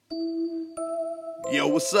Yo,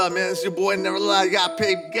 what's up, man? It's your boy Neverlie. Got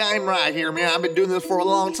paid game right here, man. I've been doing this for a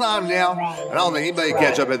long time now, and I don't think anybody can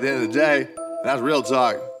catch up at the end of the day. That's real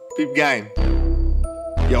talk. Peep game.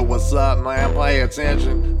 Yo, what's up, man? Pay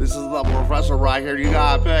attention. This is the professor right here. You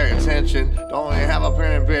gotta pay attention. Don't even have a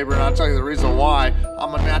pen and paper, and I'll tell you the reason why.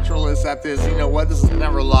 I'm a naturalist at this. You know what? This is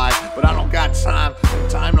never lie. But I don't got time.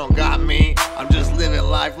 Time don't got me. I'm just living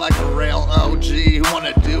life like a real OG. Who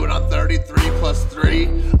wanna do it? I'm 33 plus 3.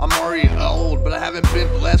 I'm already old, but I haven't been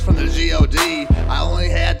blessed from the G.O.D. I only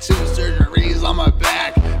had 2 surgeries on my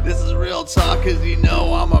back. This is real talk, cause you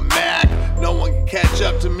know I'm a Mac. No one can catch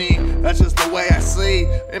up to me. That's just the way I see.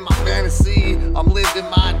 In my fantasy, I'm living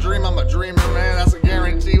my dream. I'm a dreamer, man. That's a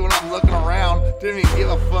guarantee when I'm looking around. Didn't even give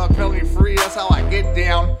a fuck. Penalty free. That's how I get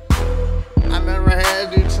down. I never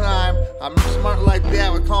had to do time. I'm smart like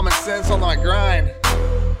that with common sense on my grind.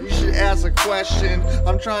 You should ask a question.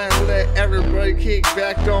 I'm trying to let everybody kick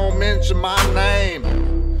back. Don't mention my name,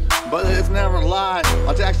 but it's never lie.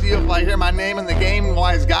 I'll text you if I hear my name in the game,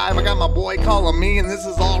 wise guy. I got my boy calling me, and this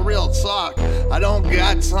is all real talk. I don't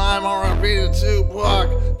got time. R.I.P. to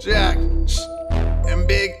Tupac, Jack, and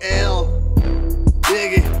Big L,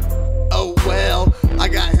 Biggie. Oh well, I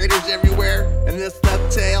got haters everywhere, and this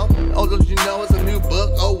that tale. Oh, don't you know it's a new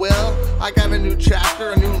book? Oh well, I got a new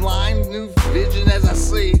chapter, a new line, new vision as I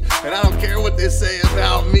see. And I don't care what they say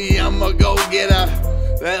about me. I'ma go get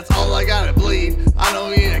a. That's all I gotta bleed. I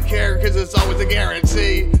don't even care, cause it's always a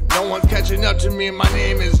guarantee. No one's catching up to me, my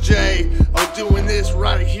name is Jay. I'm doing this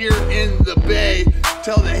right here in the Bay.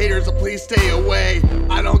 Tell the haters to please stay away.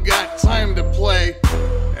 I don't got time to play.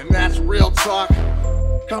 And that's real talk,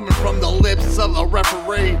 coming from the lips of a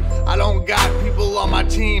referee. I don't got people on my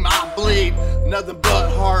team, I bleed. Nothing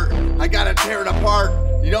but heart, I gotta tear it apart.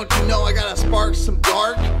 Don't you know I gotta spark some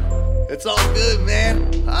dark? It's all good,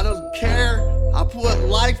 man, I don't care. I put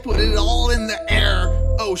life, put it all in the air.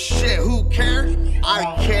 Oh shit, who cares?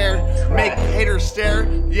 I care. Make haters stare.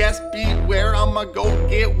 Yes, beware. I'ma go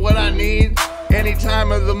get what I need any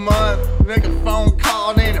time of the month. Make a phone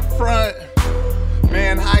call, it ain't a front.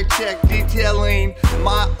 Man, high-tech detailing,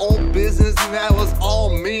 my old business, and that was all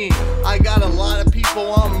me. I got a lot of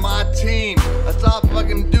people on my team. I stopped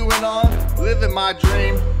fucking doing on, living my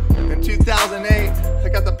dream. In 2008, I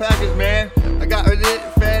got the package, man. I got it,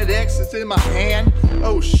 FedEx, it's in my hand.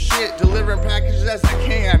 Oh shit, delivering packages as I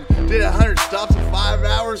can. Did 100 stops in 5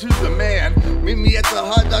 hours, who's the man? Meet me at the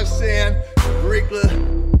hot dog stand,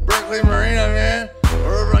 Berkeley Marina, man.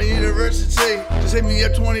 Or over on University. Just hit me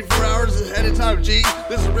up 24 hours ahead of time, G.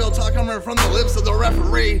 This is real talk coming from the lips of the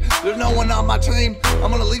referee. There's no one on my team, I'm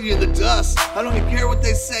gonna leave you in the dust. I don't even care what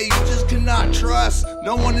they say, you just cannot trust.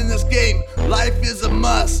 No one in this game, life is a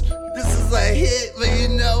must. This is a hit, but you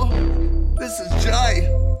know, this is Jay.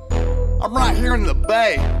 I'm right here in the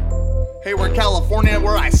Bay. Hayward, California,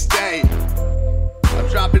 where I stay. I'm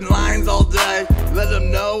dropping lines all day, let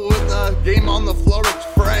them know with the game on the floor it's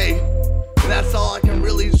fray. And that's all I can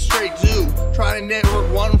really straight do. Try to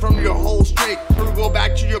network one from your whole straight crew. Go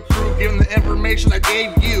back to your crew, give them the information I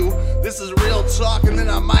gave you. This is real talk, and then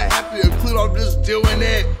I might have to include I'm just doing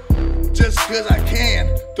it just cause I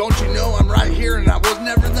can. Don't you know I'm right here and I was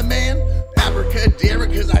never the man? Abracadabra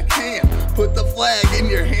cause I can. Put the flag in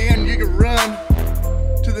your hand, you can run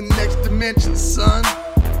to the next dimension, son.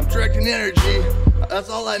 I'm directing energy, that's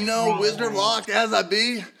all I know. Wizard locked as I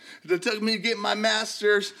be. It took me to get my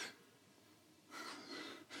master's.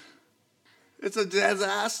 It's a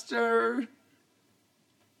disaster.